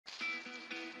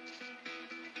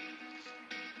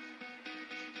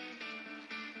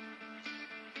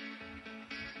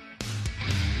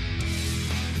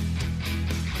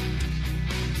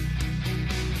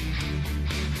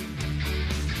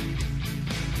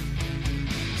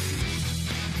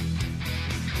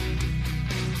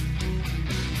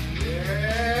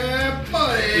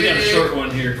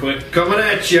here quick. Coming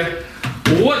at you.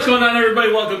 What's going on,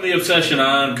 everybody? Welcome to The Obsession.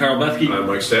 I'm Carl Bethke. I'm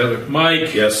Mike Stadler.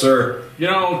 Mike. Yes, sir. You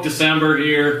know, December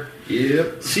here.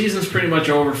 Yep. Season's pretty much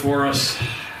over for us.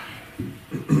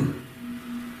 A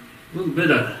little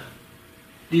bit of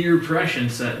depression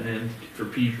setting in for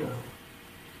people.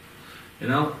 You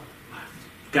know?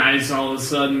 Guys all of a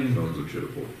sudden... Sounds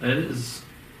legitimate. It is...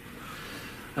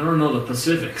 I don't know the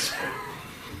Pacifics.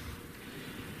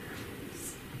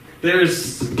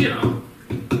 There's, you know...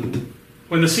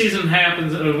 When the season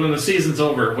happens, when the season's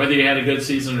over, whether you had a good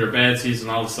season or a bad season,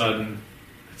 all of a sudden,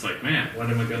 it's like, man, what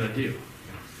am I going to do?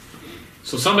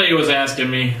 So somebody was asking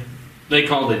me, they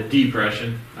called it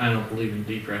depression. I don't believe in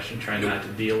depression, try not to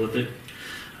deal with it.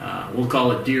 We'll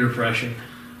call it depression.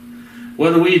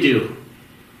 What do?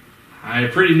 I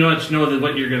pretty much know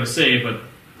what you're going to say, but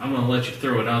I'm going to let you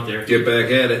throw it out there. Get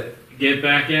back at it. Get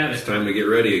back at it. It's time to get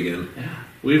ready again. Yeah.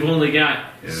 We've only got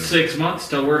 6 months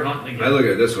till we're hunting again. I look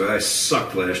at it this way. I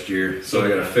sucked last year, so I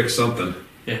got to fix something.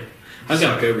 Yeah. I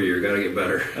suck every year. Got to get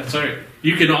better. That's all right.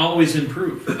 You can always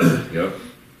improve. Yep.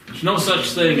 There's no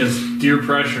such thing as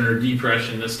depression or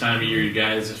depression this time of year, you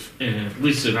guys, at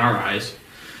least in our eyes,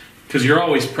 because you're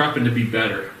always prepping to be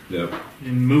better. Yep.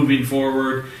 And moving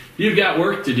forward, you've got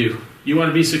work to do. You want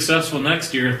to be successful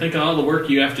next year, think of all the work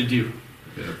you have to do.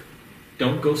 Yeah.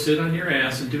 Don't go sit on your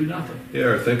ass and do nothing. Yeah,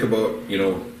 or think about,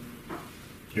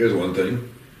 here's one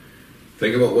thing.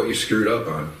 Think about what you screwed up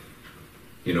on.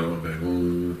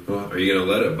 Are you going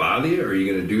to let it bother you, or are you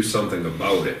going to do something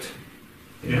about it?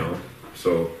 You know?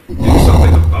 So, do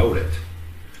something about it.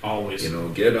 Always.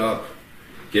 Get up,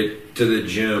 get to the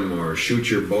gym, or shoot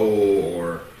your bow,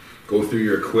 or go through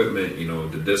your equipment.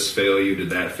 Did this fail you? Did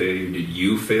that fail you? Did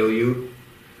you fail you?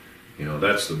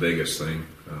 That's the biggest thing.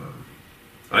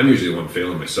 I'm usually the one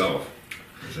failing myself.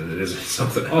 And it isn't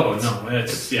something else. Oh, no.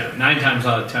 It's, 9 times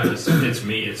out of 10, it's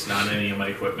me. It's not any of my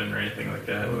equipment or anything like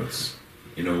that. Well, it's,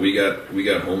 we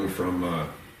got home from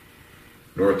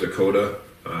North Dakota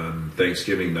on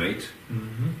Thanksgiving night.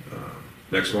 Mm-hmm.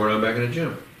 Next morning, I'm back in the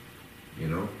gym.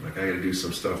 I got to do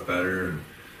some stuff better. And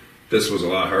this was a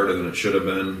lot harder than it should have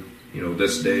been,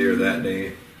 this day or that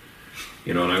day.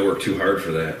 And I worked too hard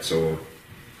for that. So,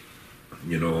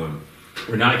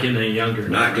 we're not getting any younger.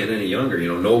 Not getting any younger.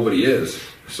 Nobody is.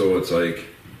 So it's like,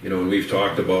 when we've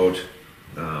talked about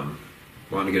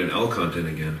wanting to get an elk hunt in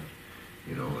again,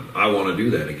 and I want to do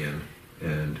that again.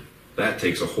 And that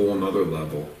takes a whole nother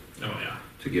level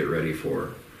to get ready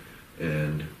for.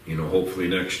 And, hopefully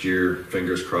next year,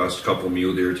 fingers crossed, a couple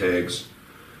mule deer tags,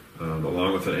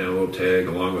 along with an antelope tag,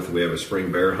 along with we have a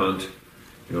spring bear hunt.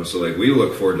 So like we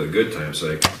look forward to the good times.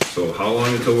 So how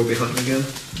long until we'll be hunting again?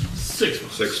 6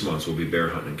 months. 6 months we'll be bear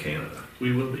hunting in Canada.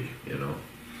 We will be.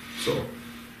 So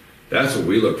that's what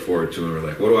we look forward to, and we're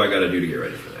like, what do I got to do to get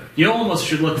ready for that? You almost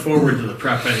should look forward to the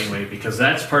prep anyway, because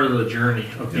that's part of the journey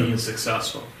of being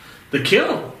successful. The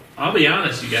kill, I'll be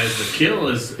honest, you guys, the kill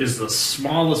is the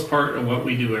smallest part of what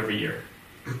we do every year.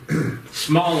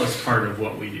 Smallest part of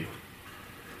what we do.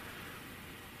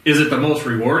 Is it the most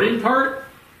rewarding part?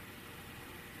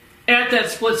 At that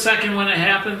split second when it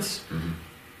happens, mm-hmm.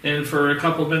 and for a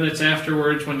couple minutes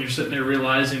afterwards when you're sitting there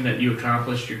realizing that you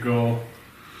accomplished your goal,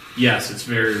 yes, it's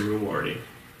very rewarding.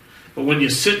 But when you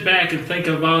sit back and think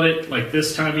about it, like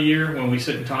this time of year when we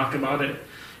sit and talk about it,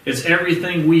 it's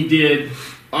everything we did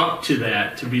up to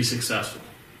that to be successful.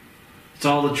 It's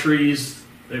all the trees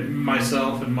that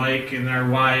myself and Mike and our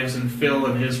wives and Phil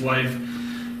and his wife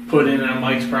put in on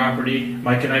Mike's property.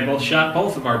 Mike and I both shot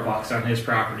both of our bucks on his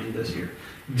property this year,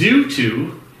 due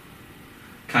to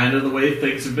kind of the way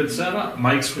things have been set up.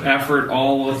 Mike's effort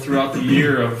all throughout the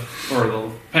year or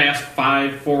the past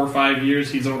 4 or 5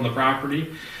 years he's owned the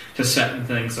property, to setting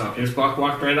things up. His buck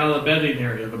walked right out of the bedding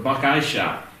area. The buck I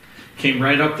shot came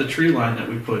right up the tree line that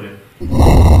we put in.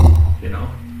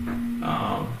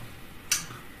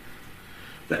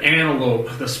 The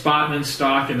antelope, the spotting and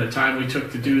stalking, the time we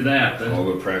took to do that. All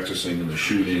the practicing and the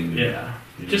shooting. Yeah.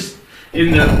 Just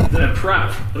in the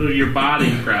prep, your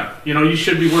body prep. You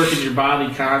should be working your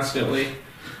body constantly.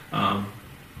 I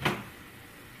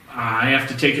have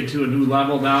to take it to a new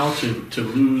level now to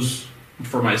lose,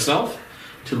 for myself,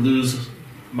 to lose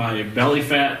my belly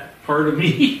fat part of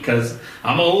me, because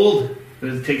I'm old.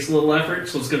 It takes a little effort,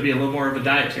 so it's going to be a little more of a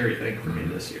dietary thing for me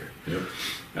this year. Yep.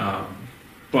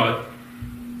 But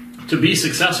to be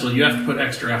successful, you have to put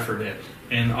extra effort in,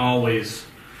 and always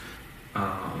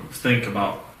think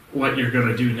about what you're going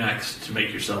to do next to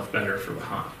make yourself better for the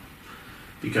hunt.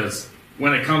 Because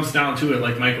when it comes down to it,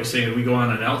 like Mike was saying, we go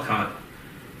on an elk hunt,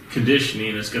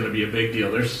 conditioning is going to be a big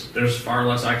deal. There's far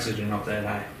less oxygen up that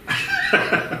high.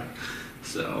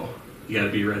 So you got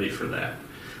to be ready for that.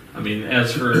 I mean,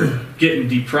 as for getting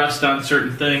depressed on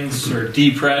certain things or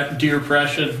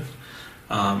depression,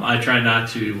 I try not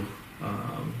to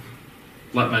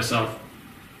let myself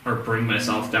or bring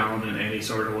myself down in any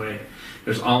sort of way.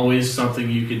 There's always something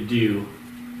you can do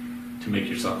to make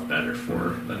yourself better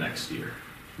for the next year.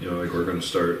 You know, like we're going to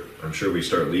start, I'm sure we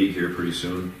start league here pretty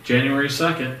soon. January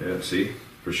 2nd. Yeah, see,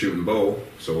 we're shooting bow.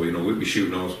 So, you know, we'd be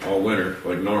shooting all winter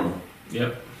like normal.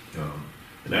 Yep.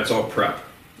 And that's all prep.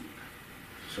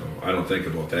 So I don't think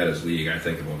about that as league. I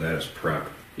think about that as prep.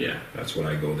 Yeah. That's what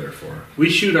I go there for. We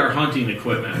shoot our hunting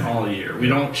equipment all year. We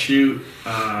don't shoot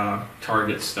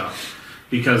target stuff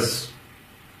because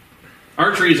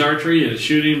archery is archery, it's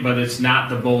shooting, but it's not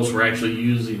the bows we're actually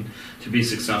using to be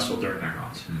successful during our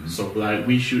hunts. Mm-hmm. So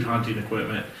we shoot hunting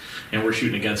equipment, and we're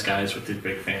shooting against guys with these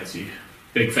big fancy,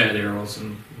 big fat arrows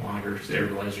and longer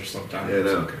stabilizers sometimes.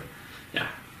 Yeah, okay. Yeah,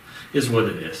 is what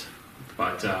it is.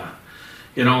 But,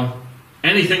 you know,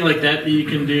 anything like that you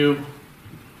can do,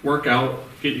 work out,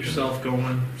 get yourself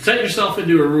going, set yourself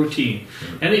into a routine.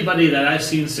 Anybody that I've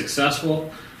seen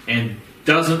successful and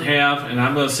doesn't have, and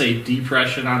I'm going to say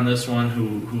depression on this one,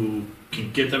 who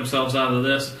can get themselves out of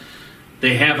this,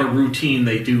 they have a routine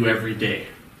they do every day.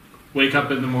 Wake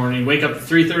up in the morning, wake up at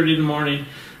 3:30 in the morning,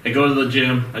 I go to the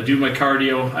gym, I do my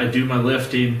cardio, I do my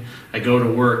lifting, I go to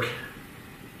work.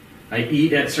 I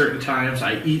eat at certain times,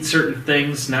 I eat certain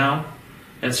things now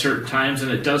at certain times,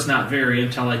 and it does not vary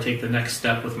until I take the next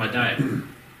step with my diet.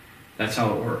 That's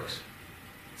how it works.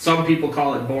 Some people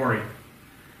call it boring.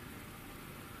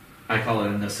 I call it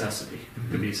a necessity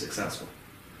to be successful.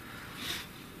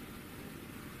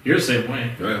 You're the same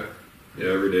way. Yeah,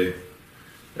 every day.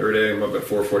 Every day I'm up at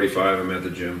 4:45, I'm at the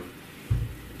gym.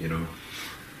 You know,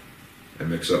 I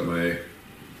mix up my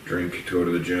drink to go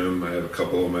to the gym. I have a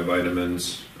couple of my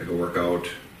vitamins. I go work out.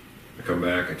 I come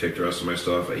back, I take the rest of my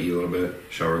stuff, I eat a little bit,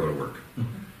 shower, go to work.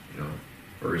 Mm-hmm. You know,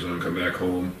 or I come back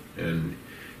home and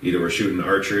either we're shooting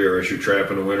archery or I shoot trap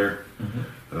in the winter.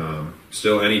 Mm-hmm.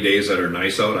 Still, any days that are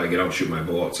nice out, I get out and shoot my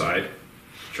bow outside.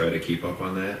 Try to keep up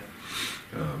on that.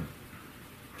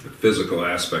 The physical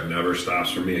aspect never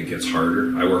stops for me. It gets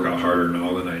harder. I work out harder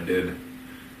now than I did,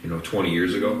 20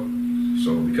 years ago.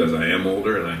 So because I am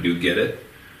older and I do get it,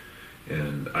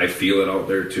 and I feel it out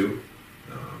there too.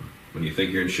 When you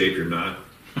think you're in shape, you're not.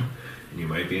 And you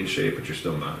might be in shape, but you're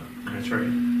still not. That's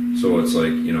right. So it's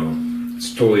like,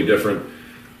 it's totally different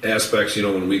aspects.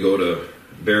 When we go to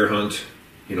bear hunt,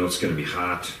 it's going to be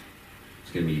hot.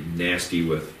 It's going to be nasty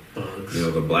with bugs.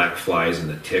 The black flies and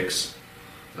the ticks.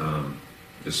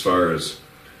 As far as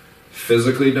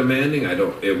physically demanding,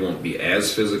 it won't be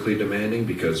as physically demanding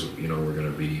because, we're going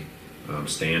to be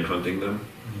stand hunting them.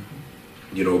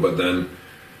 Mm-hmm. But then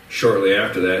shortly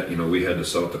after that, we head to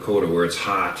South Dakota where it's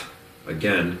hot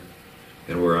again,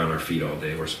 and we're on our feet all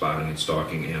day. We're spotting and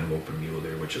stalking antelope and mule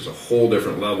deer, which is a whole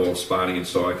different level of spotting and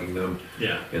stalking them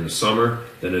in the summer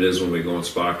than it is when we go and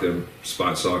spot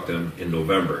stalk them in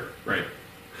November. Right.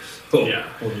 So, yeah.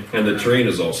 And the terrain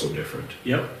is also different.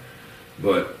 Yep.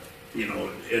 But,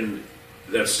 and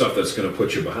that's stuff that's going to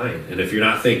put you behind. And if you're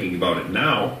not thinking about it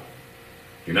now,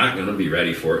 you're not going to be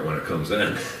ready for it when it comes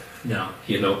in. No.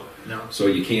 No. So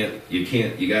you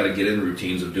got to get in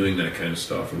routines of doing that kind of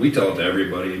stuff. And we tell it to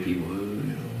everybody, and people,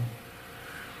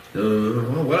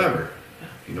 well, whatever.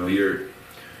 Yeah.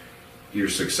 Your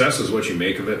success is what you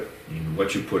make of it, and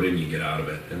what you put in, you get out of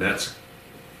it. And this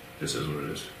is what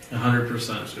it is.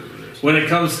 100%. When it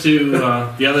comes to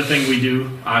the other thing we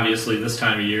do, obviously, this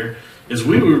time of year, is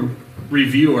we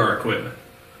review our equipment.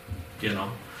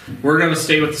 We're going to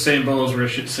stay with the same bows, we're going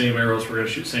to shoot the same arrows, we're going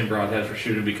to shoot the same broadheads we're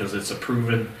shooting because it's a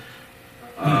proven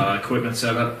equipment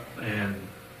setup, and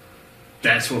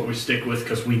that's what we stick with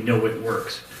because we know it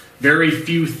works. Very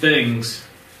few things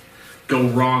go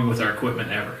wrong with our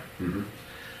equipment ever.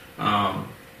 Mm-hmm.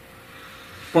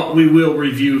 But we will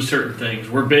review certain things.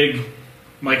 We're big,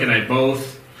 Mike and I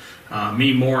both,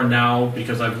 me more now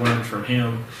because I've learned from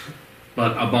him,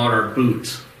 but about our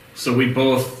boots. So we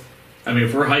both,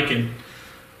 if we're hiking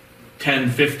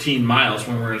 10, 15 miles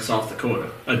when we're in South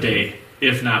Dakota a day,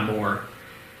 if not more,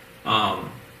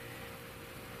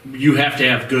 you have to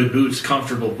have good boots,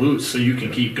 comfortable boots, so you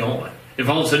can keep going. If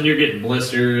all of a sudden you're getting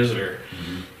blisters or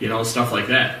stuff like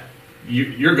that,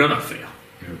 you're gonna fail.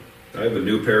 Yeah. I have a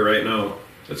new pair right now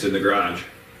that's in the garage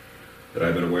that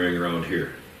I've been wearing around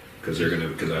here because I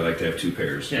like to have two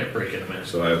pairs. Yeah, breaking them in.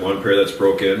 So I have one pair that's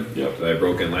broken. Yep. That I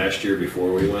broke in last year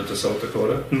before we went to South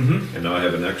Dakota, and now I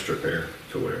have an extra pair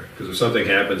to wear because if something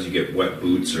happens, you get wet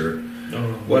boots or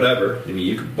whatever, and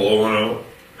you could blow one out.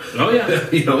 Oh yeah,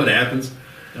 it happens.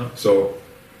 Yep. So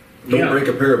don't break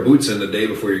a pair of boots in the day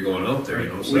before you're going out there. Right.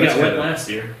 You know, so we that's got wet last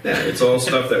year. Yeah, it's all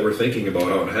stuff that we're thinking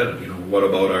about out ahead. You know, what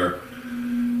about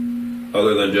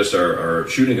other than just our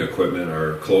shooting equipment,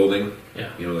 our clothing?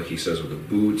 Yeah. You know, like he says with the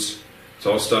boots. It's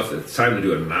all stuff that's time to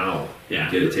do it now. Yeah.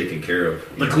 Get it taken care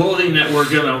of. The clothing that we're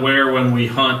going to wear when we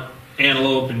hunt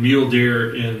antelope and mule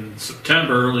deer in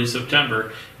September, early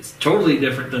September, is totally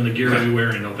different than the gear we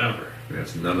wear in November.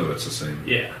 None of it's the same.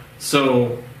 Yeah.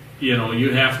 So, you know,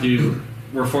 you have to,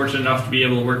 we're fortunate enough to be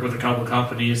able to work with a couple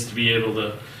companies to be able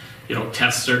to, you know,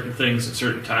 test certain things at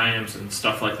certain times and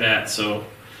stuff like that. So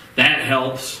that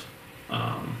helps.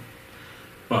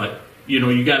 But, you know,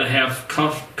 you got to have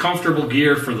comfortable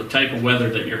gear for the type of weather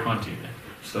that you're hunting in.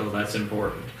 So that's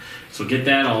important. So get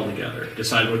that all together.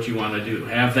 Decide what you want to do.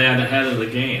 Have that ahead of the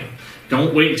game.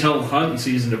 Don't wait until hunting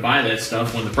season to buy that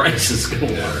stuff when the prices go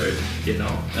up. Right. You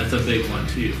know, that's a big one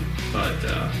too. But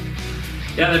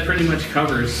yeah, that pretty much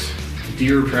covers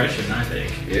deer depression, I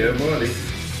think. Yeah, buddy.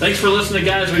 Thanks for listening,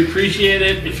 guys. We appreciate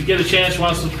it. If you get a chance,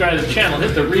 want to subscribe to the channel,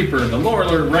 hit the Reaper in the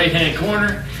lower right-hand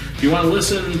corner. If you want to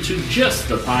listen to just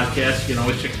the podcast, you can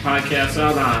always check the podcast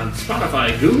out on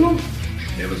Spotify, Google,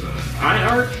 Amazon,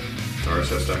 iHeart,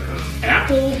 RSS.com,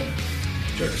 Apple.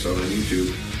 Check us out on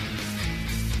YouTube.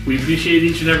 We appreciate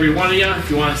each and every one of you. If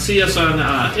you want to see us on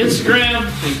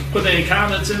Instagram, put any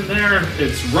comments in there.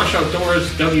 It's Rush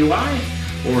Outdoors WI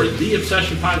or The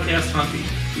Obsession Podcast Hunting.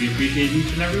 We appreciate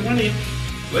each and every one of you.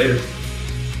 Later.